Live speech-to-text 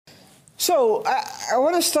So I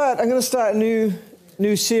want to start. I'm going to start a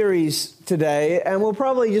new series today, and we'll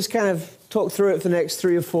probably just kind of talk through it for the next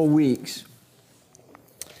 3 or 4 weeks.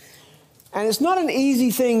 And it's not an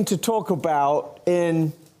easy thing to talk about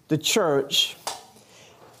in the church,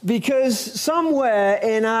 because somewhere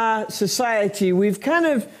in our society we've kind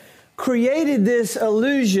of created this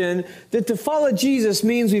illusion that to follow Jesus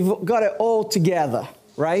means we've got it all together,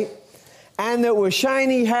 right? And that we're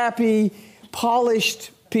shiny, happy,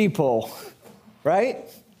 polished people, right?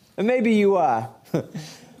 And maybe you are.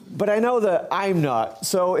 But I know that I'm not.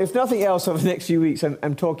 So if nothing else, over the next few weeks,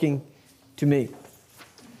 I'm talking to me.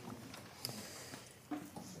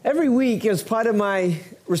 Every week, as part of my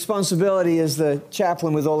responsibility as the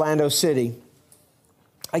chaplain with Orlando City,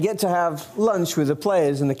 I get to have lunch with the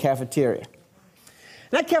players in the cafeteria.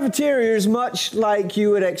 That cafeteria is much like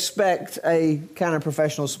you would expect a kind of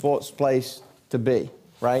professional sports place to be,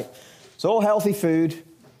 right? It's all healthy food.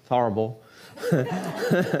 Horrible. There's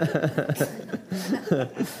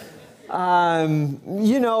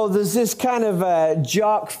this kind of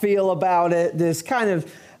jock feel about it, this kind of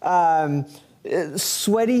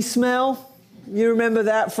sweaty smell. You remember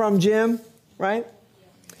that from gym, right?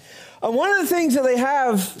 And one of the things that they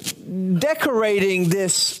have decorating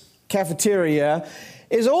this cafeteria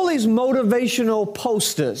is all these motivational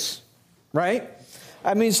posters, right?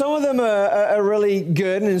 I mean, some of them are really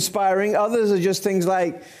good and inspiring. Others are just things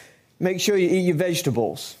like, make sure you eat your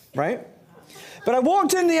vegetables, right? But I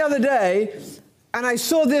walked in the other day and I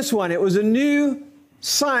saw this one. It was a new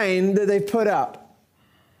sign that they put up.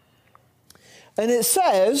 And it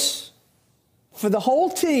says, for the whole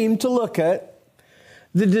team to look at,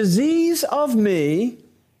 the disease of me,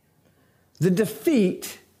 the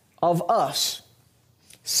defeat of us.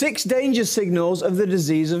 6 danger signals of the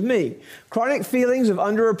disease of me. Chronic feelings of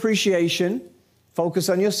underappreciation, focus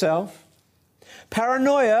on yourself.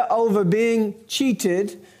 Paranoia over being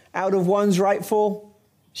cheated out of one's rightful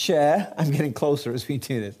share. I'm getting closer as we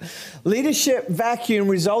do this. Leadership vacuum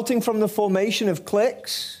resulting from the formation of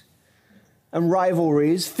cliques and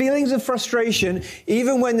rivalries. Feelings of frustration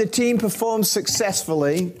even when the team performs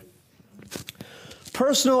successfully.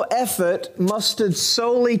 Personal effort mustered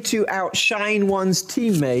solely to outshine one's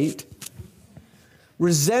teammate.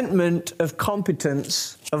 Resentment of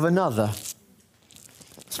competence of another.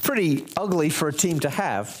 It's pretty ugly for a team to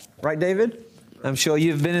have, right, David? I'm sure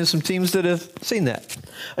you've been in some teams that have seen that.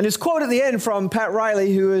 And this quote at the end from Pat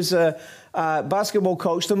Riley, who is a basketball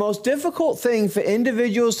coach: the most difficult thing for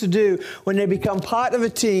individuals to do when they become part of a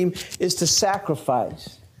team is to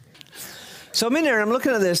sacrifice. So I'm in there and I'm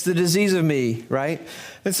looking at this, the disease of me, right?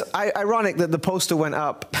 It's ironic that the poster went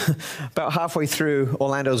up about halfway through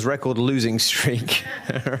Orlando's record losing streak,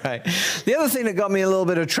 right? The other thing that got me a little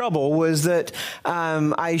bit of trouble was that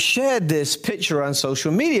I shared this picture on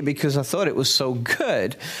social media because I thought it was so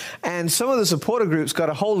good. And some of the supporter groups got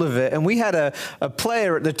a hold of it. And we had a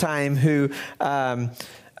player at the time who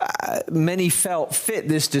many felt fit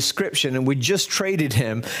this description, and we just traded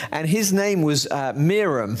him, and his name was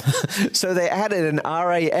Miram. So they added an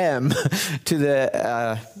R-A-M to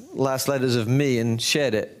the last letters of me and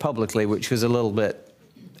shared it publicly, which was a little bit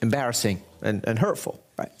embarrassing and hurtful,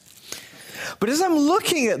 right? But as I'm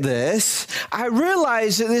looking at this, I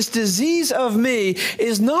realize that this disease of me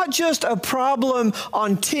is not just a problem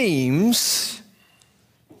on teams,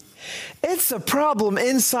 it's a problem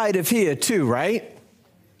inside of here too, right?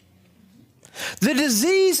 The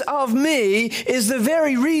disease of me is the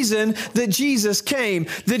very reason that Jesus came.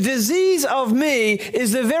 The disease of me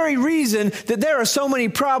is the very reason that there are so many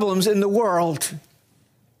problems in the world.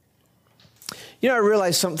 You know, I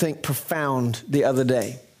realized something profound the other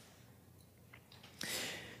day.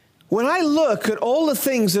 When I look at all the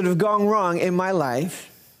things that have gone wrong in my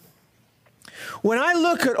life, when I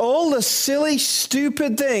look at all the silly,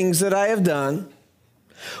 stupid things that I have done,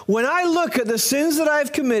 when I look at the sins that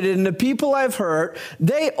I've committed and the people I've hurt,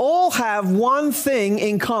 they all have one thing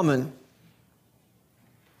in common.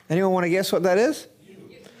 Anyone want to guess what that is?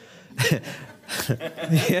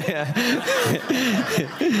 Yeah.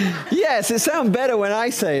 Yes, it sounds better when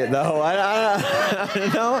I say it, though. I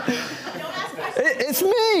don't know. It's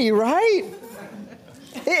me, right?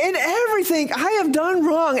 In everything I have done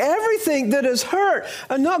wrong, everything that has hurt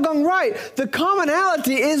and not gone right, the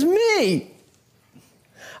commonality is me.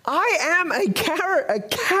 I am a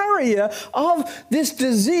carrier of this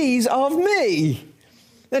disease of me.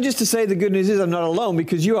 Now, just to say the good news is I'm not alone,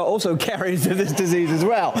 because you are also carriers of this disease as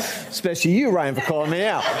well. Especially you, Ryan, for calling me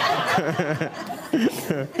out.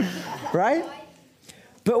 Right?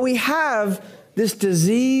 But we have this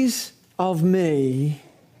disease of me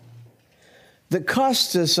that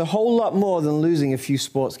costs us a whole lot more than losing a few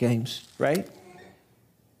sports games, right?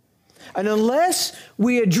 And unless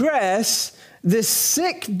we address this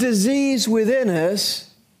sick disease within us,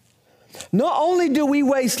 not only do we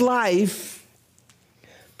waste life,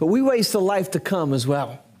 but we waste the life to come as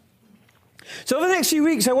well. So over the next few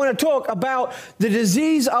weeks, I want to talk about the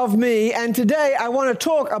disease of me, and today I want to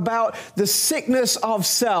talk about the sickness of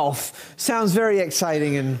self. Sounds very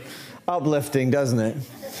exciting and uplifting, doesn't it?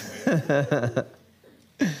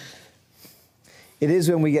 It is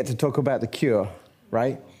when we get to talk about the cure,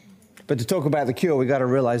 right? But to talk about the cure, we've got to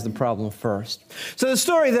realize the problem first. So the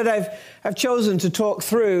story that I've chosen to talk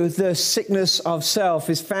through, the sickness of self,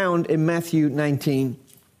 is found in Matthew 19.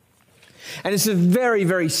 And it's a very,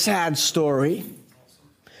 very sad story.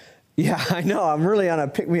 Yeah, I know. I'm really on a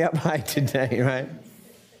pick-me-up high today, right?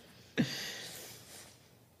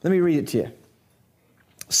 Let me read it to you.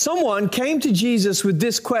 Someone came to Jesus with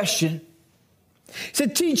this question. He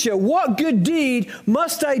said, "Teacher, what good deed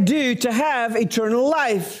must I do to have eternal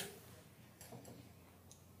life?"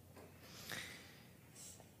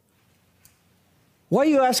 "Why are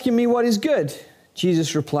you asking me what is good?"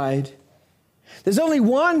 Jesus replied. "There's only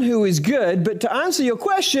one who is good, but to answer your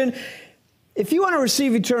question, if you want to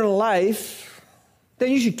receive eternal life,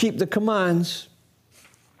 then you should keep the commands."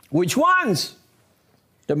 "Which ones?"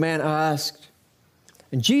 the man asked.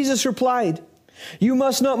 And Jesus replied, "You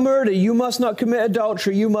must not murder, you must not commit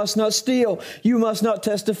adultery, you must not steal, you must not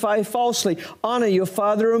testify falsely, honor your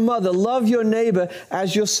father and mother, love your neighbor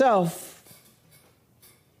as yourself."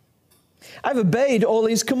 "I've obeyed all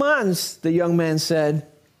these commands," the young man said.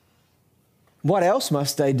 "What else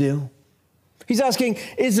must I do?" He's asking,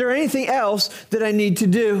 is there anything else that I need to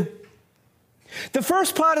do? The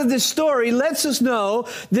first part of this story lets us know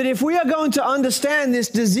that if we are going to understand this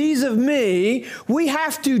disease of me, we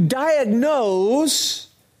have to diagnose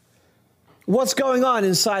what's going on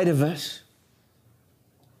inside of us.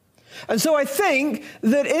 And so I think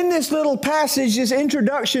that in this little passage, this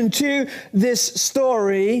introduction to this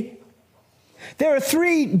story, there are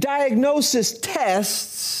 3 diagnosis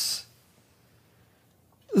tests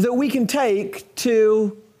that we can take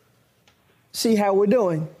to see how we're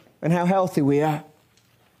doing and how healthy we are.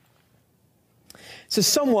 So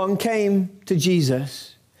someone came to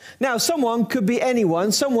Jesus. Now, someone could be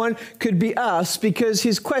anyone. Someone could be us, because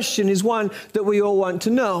his question is one that we all want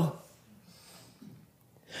to know.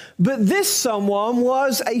 But this someone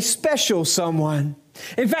was a special someone.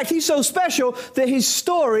 In fact, he's so special that his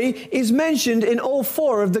story is mentioned in all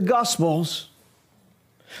 4 of the Gospels.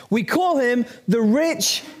 We call him the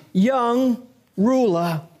rich young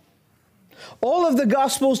ruler. All of the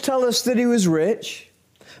Gospels tell us that he was rich.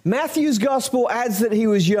 Matthew's Gospel adds that he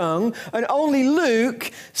was young, and only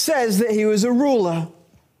Luke says that he was a ruler.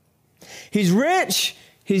 He's rich,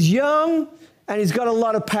 he's young, and he's got a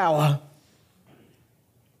lot of power.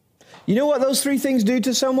 You know what those 3 things do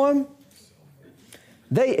to someone?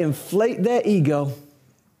 They inflate their ego,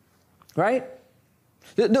 right?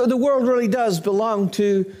 The world really does belong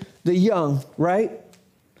to the young, right?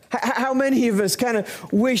 How many of us kind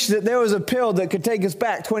of wish that there was a pill that could take us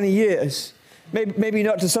back 20 years? Maybe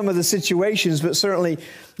not to some of the situations, but certainly,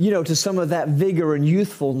 to some of that vigor and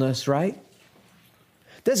youthfulness, right?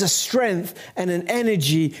 There's a strength and an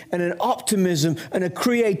energy and an optimism and a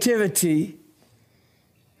creativity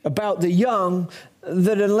about the young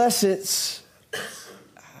that, unless it's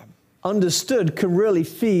understood, can really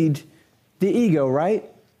feed the ego, right?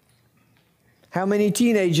 How many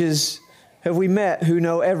teenagers have we met who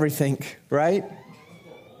know everything, right?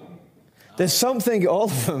 There's something, all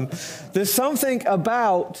of them, there's something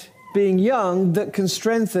about being young that can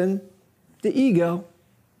strengthen the ego.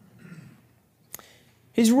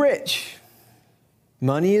 He's rich.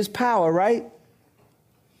 Money is power, right?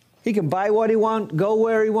 He can buy what he wants, go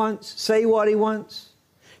where he wants, say what he wants.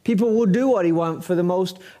 People will do what he wants for the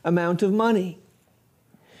most amount of money.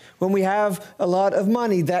 When we have a lot of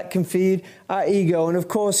money, that can feed our ego. And of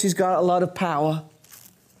course, he's got a lot of power.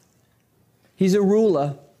 He's a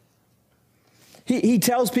ruler. He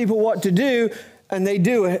tells people what to do, and they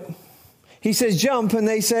do it. He says jump, and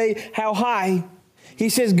they say how high. He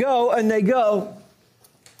says go, and they go.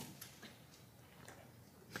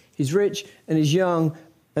 He's rich, and he's young,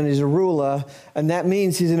 and he's a ruler, and that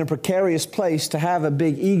means he's in a precarious place to have a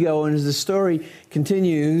big ego. And as the story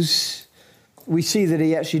continues, we see that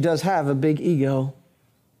he actually does have a big ego.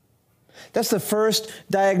 That's the first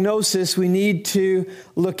diagnosis we need to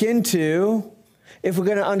look into if we're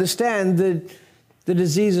going to understand the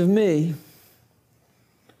disease of me.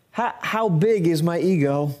 How big is my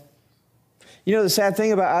ego? You know the sad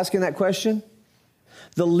thing about asking that question?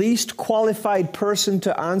 the least qualified person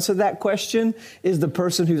to answer that question is the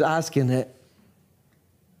person who's asking it.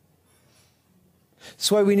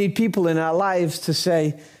 That's why we need people in our lives to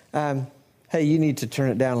say, hey, you need to turn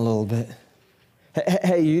it down a little bit.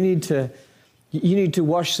 Hey, you need to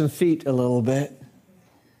wash some feet a little bit.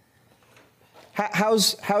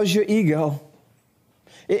 How's your ego?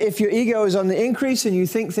 If your ego is on the increase and you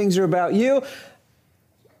think things are about you,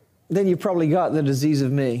 then you probably got the disease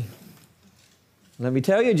of me. Let me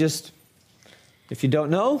tell you, just if you don't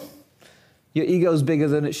know, your ego is bigger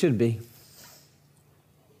than it should be.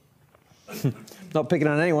 Not picking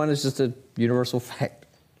on anyone, it's just a universal fact.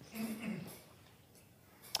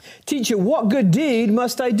 Teacher, what good deed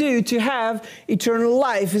must I do to have eternal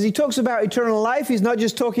life? As he talks about eternal life, he's not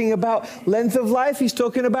just talking about length of life, he's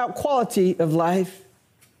talking about quality of life.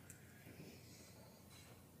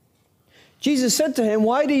 Jesus said to him,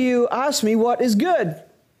 why do you ask me what is good?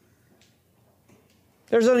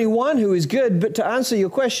 There's only one who is good, but to answer your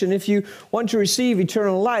question, if you want to receive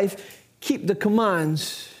eternal life, keep the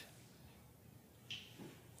commands.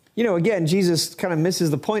 You know, again, Jesus kind of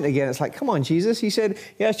misses the point again. It's like, come on, Jesus. He said,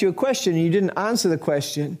 he asked you a question and you didn't answer the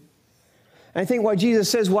question. And I think why Jesus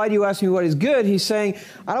says, why do you ask me what is good? He's saying,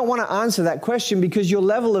 I don't want to answer that question because your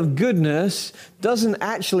level of goodness doesn't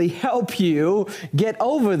actually help you get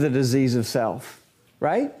over the disease of self,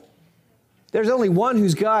 right? There's only one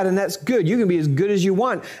who's God, and that's good. You can be as good as you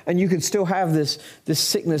want, and you can still have this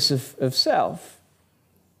sickness of self.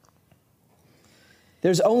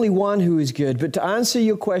 There's only one who is good. But to answer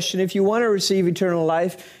your question, if you want to receive eternal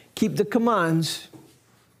life, keep the commands.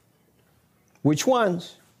 Which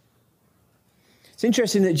ones? It's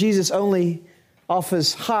interesting that Jesus only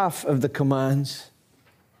offers half of the commands.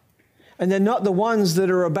 And they're not the ones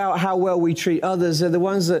that are about how well we treat others. They're the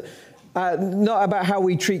ones that, not about how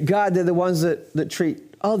we treat God, they're the ones that treat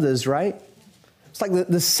others, right? It's like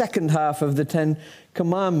the second half of the 10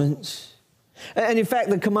 Commandments. And in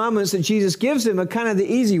fact, the commandments that Jesus gives him are kind of the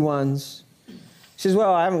easy ones. He says,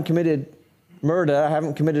 well, I haven't committed murder. I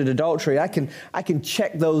haven't committed adultery. I can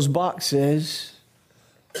check those boxes.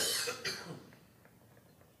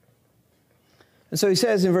 And so he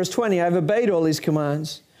says in verse 20, I've obeyed all these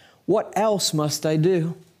commands. What else must I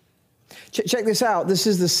do? Check this out. This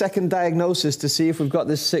is the second diagnosis to see if we've got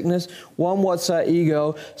this sickness. One, what's our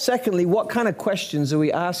ego? Secondly, what kind of questions are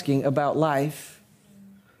we asking about life?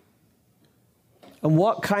 And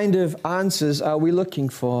what kind of answers are we looking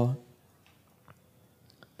for?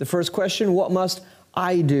 The first question, what must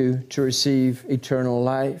I do to receive eternal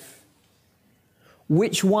life?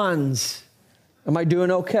 Which ones? Am I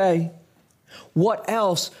doing okay? What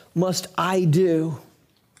else must I do?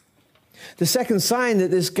 The second sign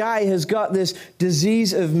that this guy has got this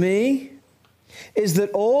disease of me is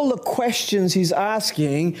that all the questions he's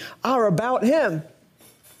asking are about him.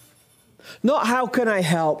 Not how can I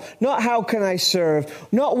help, not how can I serve,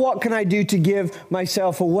 not what can I do to give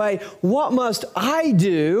myself away. What must I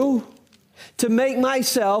do to make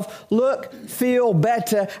myself look, feel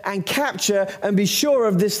better, and capture and be sure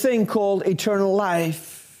of this thing called eternal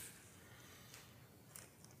life?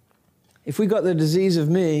 If we got the disease of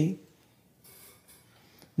me,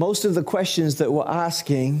 most of the questions that we're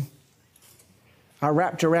asking are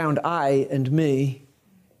wrapped around I and me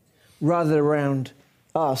rather than around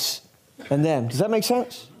us and them. Does that make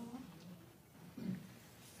sense?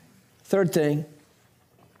 Third thing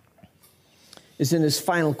is in his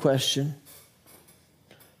final question.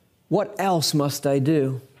 What else must I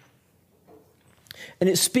do? And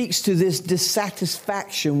it speaks to this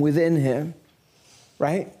dissatisfaction within him,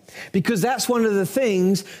 right? Because that's one of the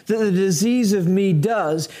things that the disease of me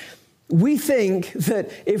does. We think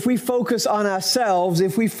that if we focus on ourselves,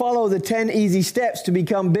 if we follow the 10 easy steps to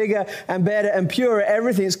become bigger and better and purer,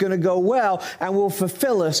 everything's going to go well and will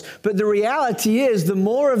fulfill us. But the reality is, the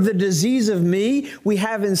more of the disease of me we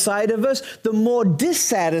have inside of us, the more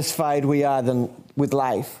dissatisfied we are with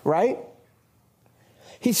life, right?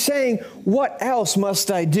 He's saying, what else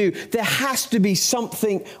must I do? There has to be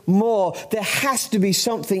something more. There has to be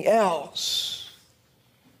something else.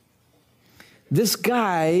 This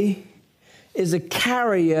guy is a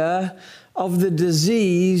carrier of the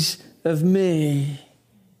disease of me.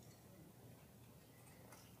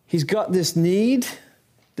 He's got this need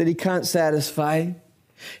that he can't satisfy.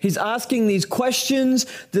 He's asking these questions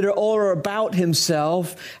that are all about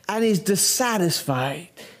himself, and he's dissatisfied.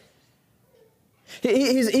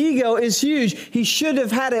 His ego is huge. He should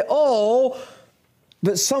have had it all,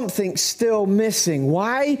 but something's still missing.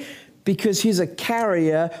 Why? Because he's a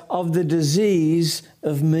carrier of the disease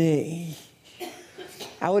of me.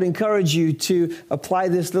 I would encourage you to apply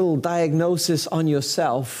this little diagnosis on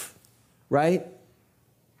yourself, right?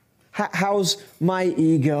 How's my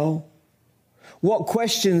ego? What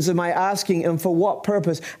questions am I asking and for what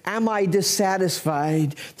purpose? Am I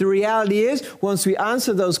dissatisfied? The reality is, once we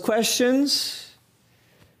answer those questions,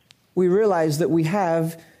 we realize that we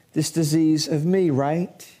have this disease of me,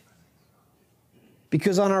 right?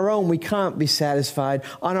 Because on our own, we can't be satisfied.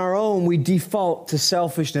 On our own, we default to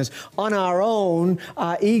selfishness. On our own,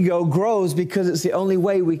 our ego grows because it's the only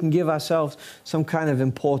way we can give ourselves some kind of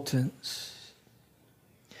importance.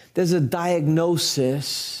 There's a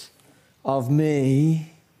diagnosis of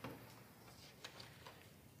me,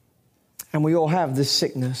 and we all have this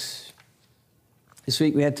sickness. This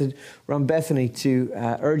week we had to run Bethany to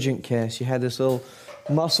urgent care. She had this little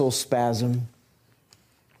muscle spasm.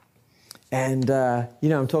 And,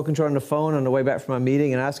 I'm talking to her on the phone on the way back from my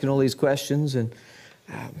meeting and asking all these questions. And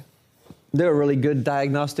they were really good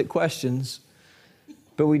diagnostic questions.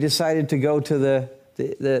 But we decided to go to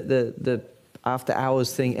the after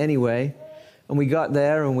hours thing anyway. And we got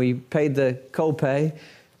there and we paid the copay.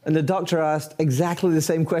 And the doctor asked exactly the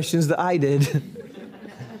same questions that I did.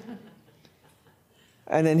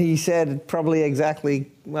 And then he said probably exactly,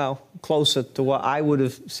 closer to what I would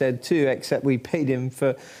have said too, except we paid him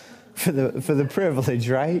for the privilege,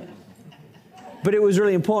 right? But it was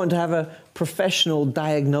really important to have a professional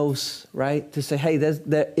diagnose, right? To say, hey,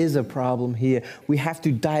 there is a problem here. We have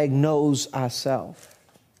to diagnose ourselves.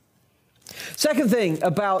 Second thing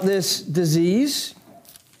about this disease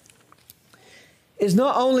is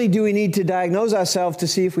not only do we need to diagnose ourselves to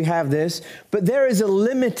see if we have this, but there is a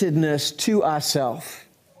limitedness to ourselves.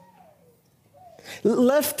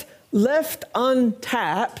 Left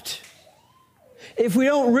untapped, if we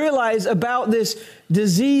don't realize about this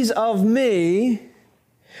disease of me,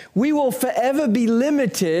 we will forever be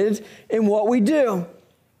limited in what we do.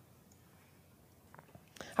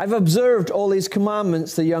 I've observed all these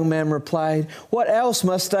commandments, the young man replied. What else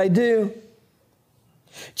must I do?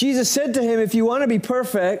 Jesus said to him, if you want to be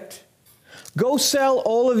perfect, go sell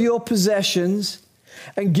all of your possessions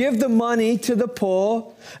and give the money to the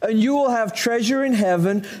poor, and you will have treasure in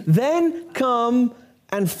heaven. Then come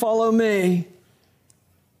and follow me.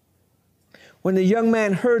 When the young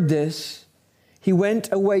man heard this, he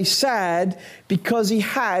went away sad because he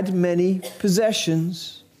had many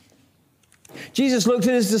possessions. Jesus looked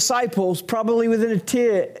at his disciples, probably with a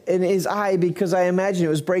tear in his eye, because I imagine it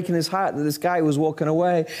was breaking his heart that this guy was walking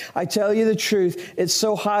away. I tell you the truth, it's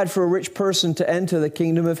so hard for a rich person to enter the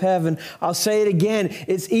kingdom of heaven. I'll say it again,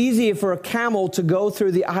 it's easier for a camel to go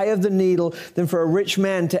through the eye of the needle than for a rich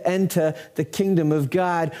man to enter the kingdom of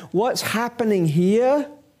God. What's happening here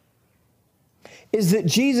is that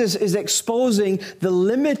Jesus is exposing the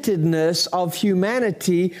limitedness of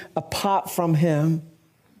humanity apart from him.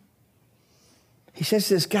 He says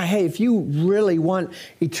to this guy, hey, if you really want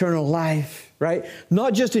eternal life, right?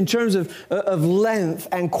 Not just in terms of length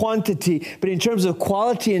and quantity, but in terms of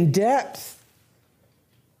quality and depth,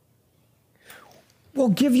 well,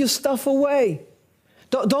 give your stuff away.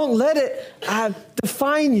 Don't let it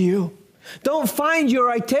define you. Don't find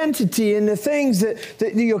your identity in the things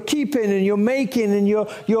that you're keeping and you're making and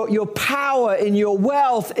your power and your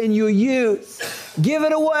wealth and your youth. Give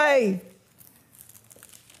it away.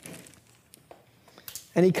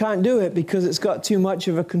 And he can't do it because it's got too much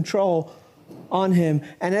of a control on him.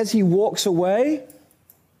 And as he walks away,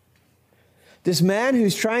 this man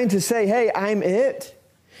who's trying to say, hey, I'm it,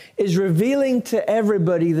 is revealing to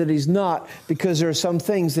everybody that he's not, because there are some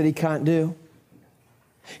things that he can't do.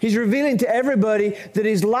 He's revealing to everybody that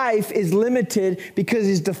his life is limited because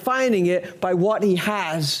he's defining it by what he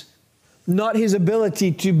has, not his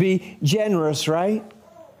ability to be generous, right?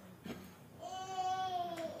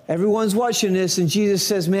 Everyone's watching this, and Jesus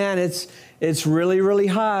says, man, it's really, really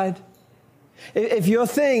hard. If your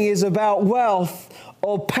thing is about wealth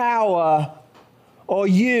or power or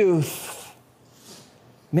youth,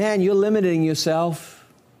 man, you're limiting yourself.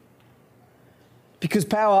 Because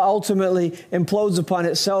power ultimately implodes upon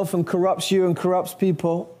itself and corrupts you and corrupts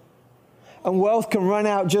people. And wealth can run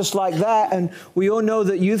out just like that, and we all know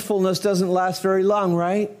that youthfulness doesn't last very long,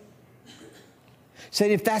 right?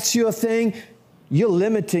 Saying if that's your thing, you're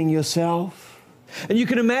limiting yourself. And you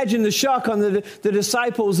can imagine the shock on the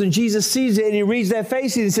disciples, and Jesus sees it and he reads their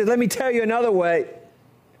faces and says, let me tell you another way.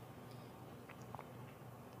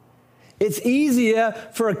 It's easier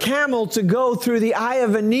for a camel to go through the eye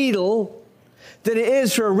of a needle than it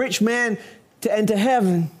is for a rich man to enter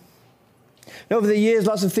heaven. Over the years,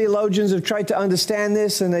 lots of theologians have tried to understand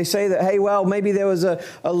this, and they say that, hey, well, maybe there was a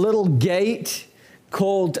little gate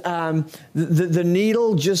called the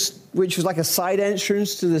Needle, which was like a side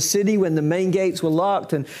entrance to the city when the main gates were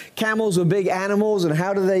locked, and camels were big animals, and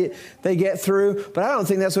how do they get through? But I don't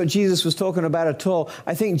think that's what Jesus was talking about at all.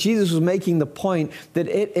 I think Jesus was making the point that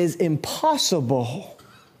it is impossible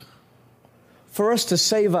for us to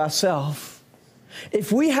save ourselves.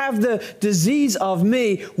 If we have the disease of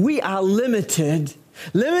me, we are limited.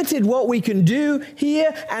 Limited what we can do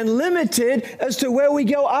here, and limited as to where we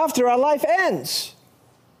go after our life ends.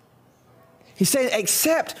 He's saying,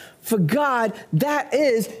 except for God, that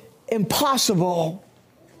is impossible.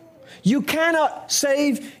 You cannot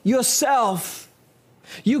save yourself.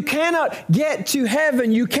 You cannot get to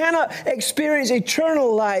heaven. You cannot experience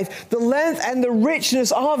eternal life. The length and the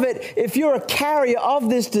richness of it, if you're a carrier of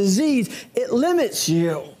this disease, it limits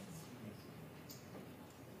you.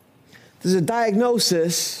 There's a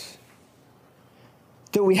diagnosis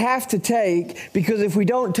that we have to take, because if we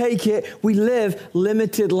don't take it, we live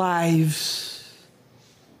limited lives.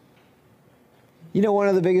 You know, one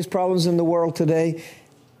of the biggest problems in the world today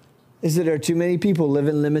is that there are too many people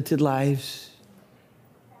living limited lives.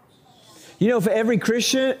 You know, for every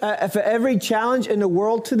Christian, for every challenge in the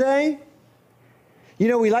world today, you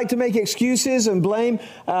know, we like to make excuses and blame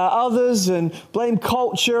others and blame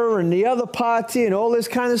culture and the other party and all this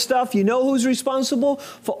kind of stuff. You know who's responsible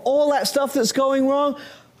for all that stuff that's going wrong?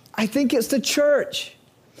 I think it's the church.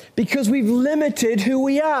 Because we've limited who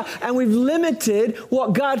we are, and we've limited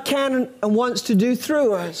what God can and wants to do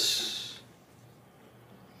through us.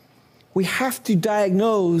 We have to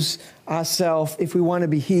diagnose ourselves if we want to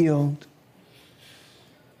be healed.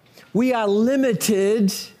 We are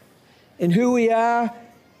limited in who we are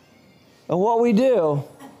and what we do.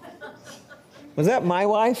 Was that my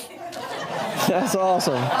wife? That's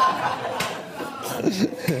awesome.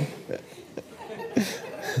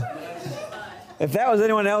 If that was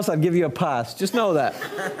anyone else, I'd give you a pass. Just know that.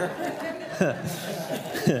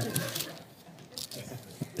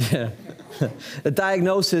 A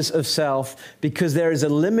diagnosis of self, because there is a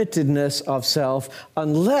limitedness of self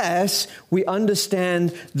unless we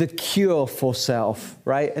understand the cure for self,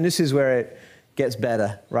 right? And this is where it gets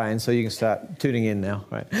better, Ryan, so you can start tuning in now,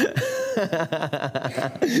 right?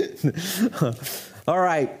 All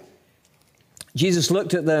right. Jesus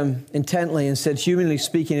looked at them intently and said, humanly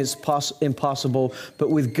speaking, it's impossible, but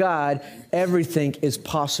with God, everything is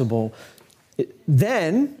possible.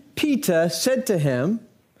 Then Peter said to him,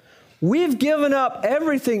 we've given up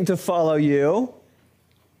everything to follow you.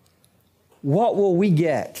 What will we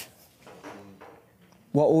get?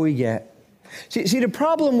 What will we get? See, the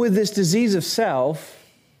problem with this disease of self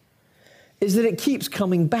is that it keeps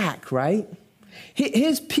coming back, right?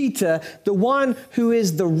 Here's Peter, the one who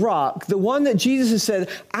is the rock, the one that Jesus has said,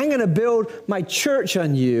 I'm going to build my church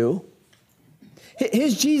on you.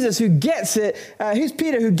 Here's Jesus who gets it. Here's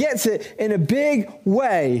Peter who gets it in a big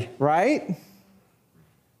way, right?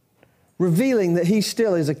 Revealing that he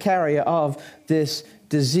still is a carrier of this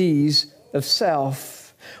disease of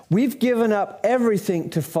self. We've given up everything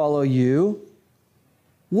to follow you.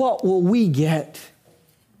 What will we get?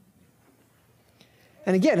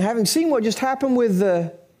 And again, having seen what just happened with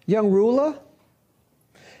the young ruler,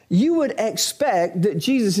 you would expect that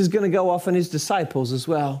Jesus is going to go off on his disciples as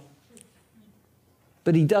well.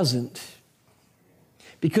 But he doesn't.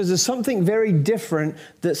 Because there's something very different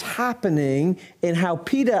that's happening in how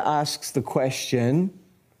Peter asks the question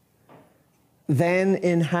than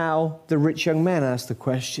in how the rich young man asked the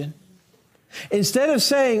question. Instead of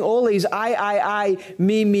saying all these I,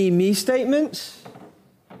 me statements,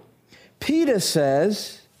 Peter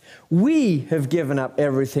says, we have given up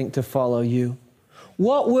everything to follow you.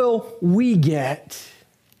 What will we get?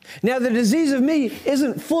 Now, the disease of me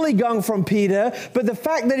isn't fully gone from Peter, but the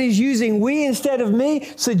fact that he's using we instead of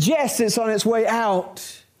me suggests it's on its way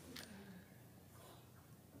out.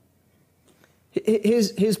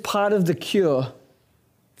 Here's part of the cure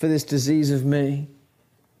for this disease of me.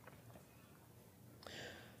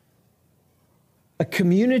 A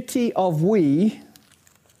community of we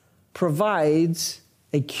provides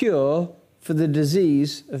a cure for the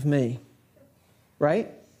disease of me,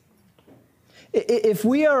 right? If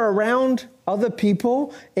we are around other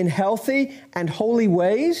people in healthy and holy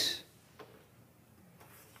ways,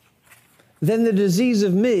 then the disease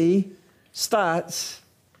of me starts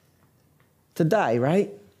to die,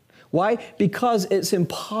 right? Why? Because it's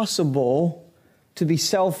impossible to be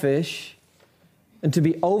selfish and to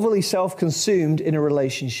be overly self-consumed in a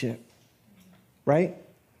relationship, right?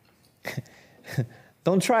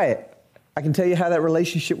 Don't try it. I can tell you how that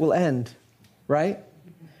relationship will end, right?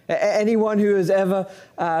 Anyone who has ever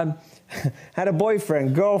had a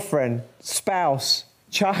boyfriend, girlfriend, spouse,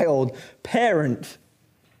 child, parent,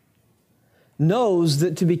 knows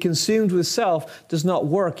that to be consumed with self does not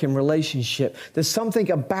work in relationship. There's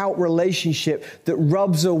something about relationship that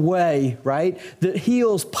rubs away, right? That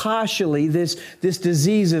heals partially this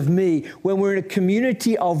disease of me. When we're in a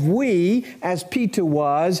community of we, as Peter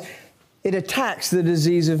was, it attacks the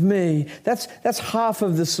disease of me. That's half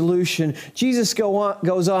of the solution. Jesus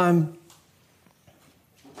goes on.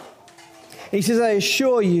 He says, I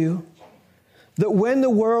assure you that when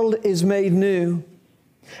the world is made new,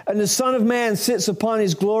 and the Son of Man sits upon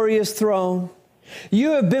his glorious throne,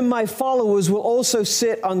 you have been my followers will also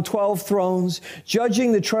sit on 12 thrones,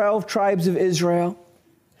 judging the 12 tribes of Israel.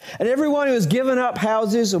 And everyone who has given up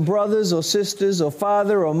houses or brothers or sisters or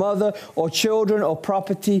father or mother or children or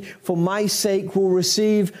property for my sake will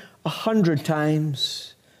receive 100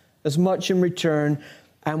 times as much in return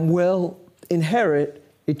and will inherit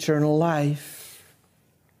eternal life.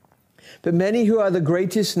 But many who are the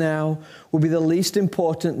greatest now will be the least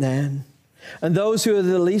important then. And those who are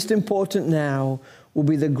the least important now will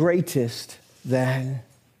be the greatest then.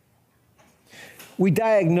 We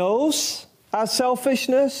diagnose our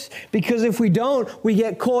selfishness because if we don't, we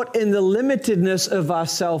get caught in the limitedness of our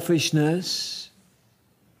selfishness.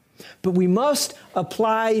 But we must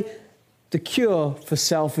apply the cure for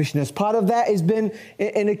selfishness. Part of that has been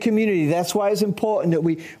in a community. That's why it's important that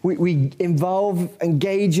we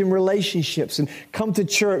engage in relationships and come to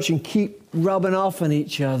church and keep rubbing off on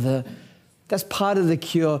each other. That's part of the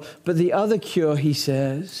cure. But the other cure, he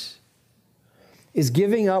says, is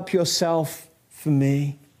giving up yourself for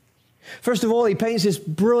me. First of all, he paints this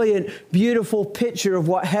brilliant, beautiful picture of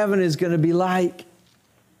what heaven is going to be like.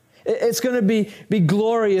 It's going to be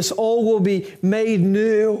glorious. All will be made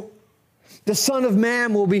new. The Son of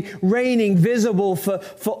Man will be reigning visible for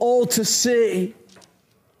all to see.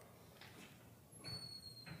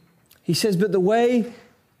 He says, but the way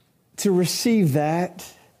to receive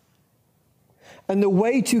that and the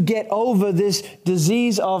way to get over this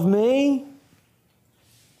disease of me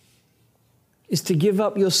is to give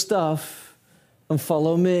up your stuff and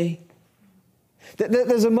follow me.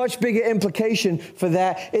 There's a much bigger implication for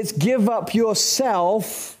that. It's give up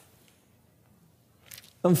yourself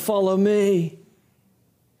and follow me.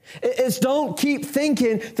 It's don't keep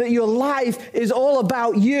thinking that your life is all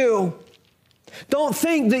about you. Don't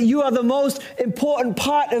think that you are the most important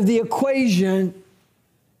part of the equation.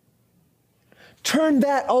 Turn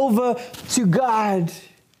that over to God.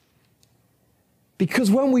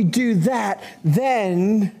 Because when we do that,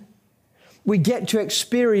 then we get to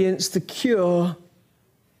experience the cure.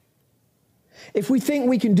 If we think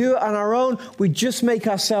we can do it on our own, we just make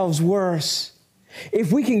ourselves worse.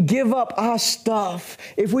 If we can give up our stuff,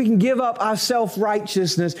 if we can give up our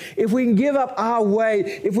self-righteousness, if we can give up our way,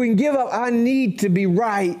 if we can give up our need to be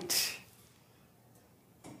right,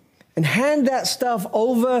 and hand that stuff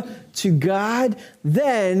over to God,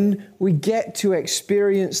 then we get to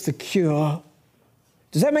experience the cure.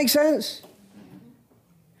 Does that make sense?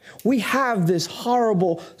 We have this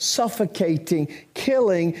horrible, suffocating,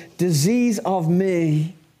 killing disease of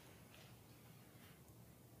me.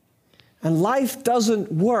 And life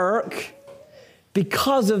doesn't work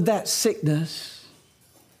because of that sickness.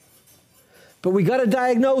 But we got to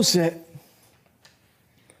diagnose it.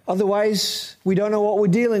 Otherwise, we don't know what we're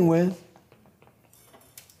dealing with.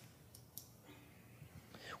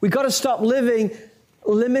 We got to stop living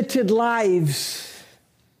limited lives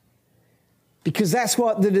because that's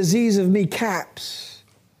what the disease of me caps.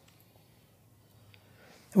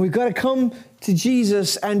 And we've got to come to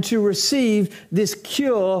Jesus and to receive this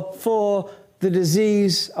cure for the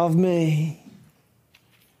disease of me.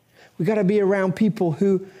 We've got to be around people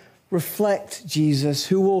who reflect Jesus,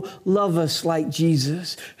 who will love us like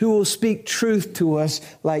Jesus, who will speak truth to us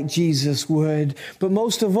like Jesus would. But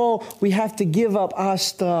most of all, we have to give up our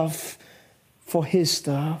stuff for his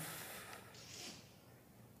stuff.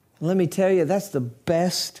 Let me tell you, that's the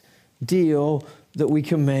best deal that we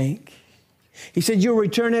can make. He said, you'll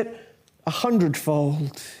return it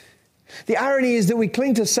 100-fold. The irony is that we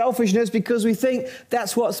cling to selfishness because we think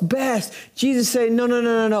that's what's best. Jesus said,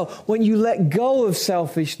 no. When you let go of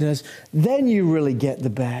selfishness, then you really get the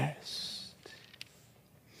best.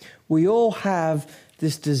 We all have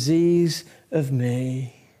this disease of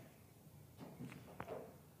me.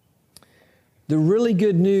 The really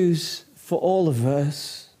good news for all of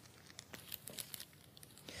us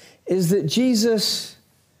is that Jesus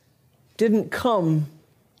didn't come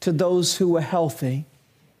to those who were healthy.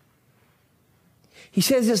 He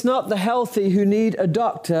says it's not the healthy who need a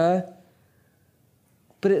doctor,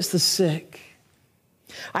 but it's the sick.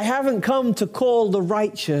 I haven't come to call the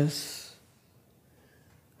righteous,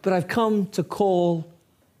 but I've come to call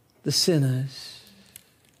the sinners.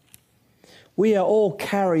 We are all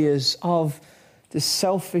carriers of this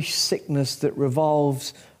selfish sickness that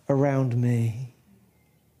revolves around me.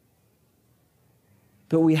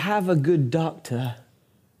 But we have a good doctor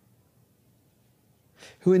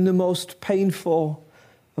who, in the most painful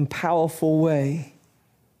and powerful way,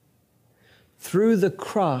 through the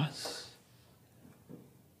cross,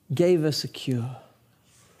 gave us a cure.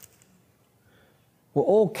 We're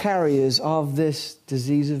all carriers of this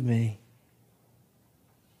disease of me.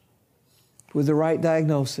 With the right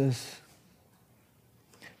diagnosis,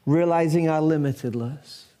 realizing our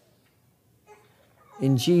limitedness,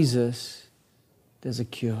 in Jesus, there's a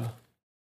cure.